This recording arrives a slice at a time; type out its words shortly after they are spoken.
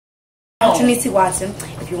I'm Trinity Watson.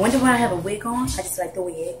 If you wonder why I have a wig on, I just like the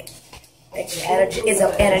wig. It's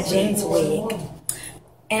Etta James wig.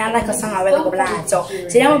 And I like her song I Really Go Blind. So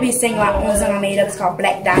today I'm going to be singing my own song I made up. It's called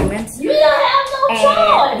Black Diamonds. You don't have no choice. And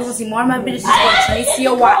if you want to see more of my videos, just go to Tracy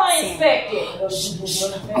Watson.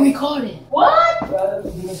 I'm recording. What?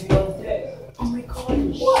 I'm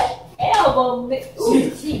recording. What? Album.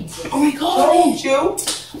 I'm recording.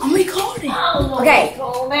 I'm recording. I don't know. Okay.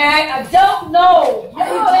 Man, I don't know.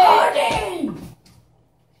 I'm recording.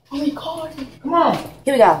 I'm recording. Come on.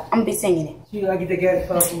 Here we go. I'm going to be singing it. She like the gas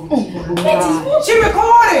pump. She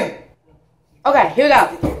recording. Okay, here we go.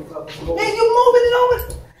 Hey, you moving it over?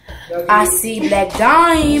 I see black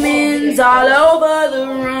diamonds all over the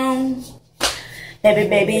room.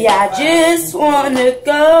 Baby, I just wanna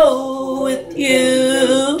go with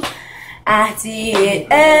you. I see it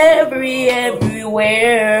everywhere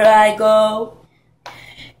I go.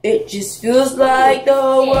 It just feels like the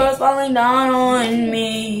whole world's falling down on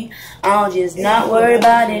me. I'll just not worry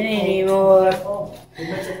about it anymore. All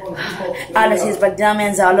I see is black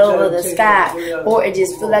diamonds all over the sky. Or it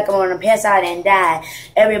just feels like I'm gonna pass out and die.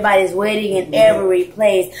 Everybody's waiting in every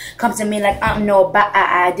place. Come to me like I'm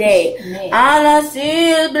nobody. All I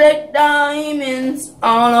see is black diamonds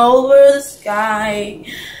all over the sky.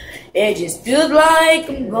 It just feels like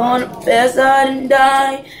I'm gonna pass out and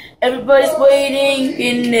die. Everybody's waiting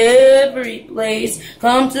in every place.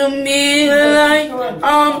 Come to me like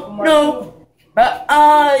I'm nobody.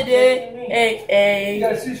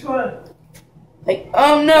 Like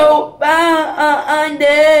I'm nobody.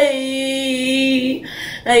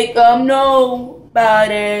 Like I'm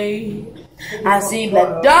nobody. I see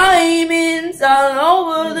black diamonds all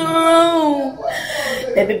over the room.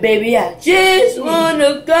 Baby, I just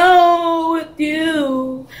wanna go with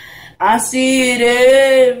you. I see it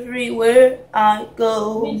everywhere I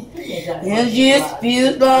go. It just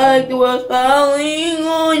feels like the world's falling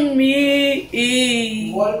on me.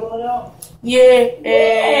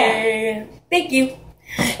 Yeah. Thank you.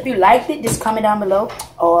 If you liked it, just comment down below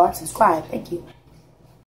or subscribe. Thank you.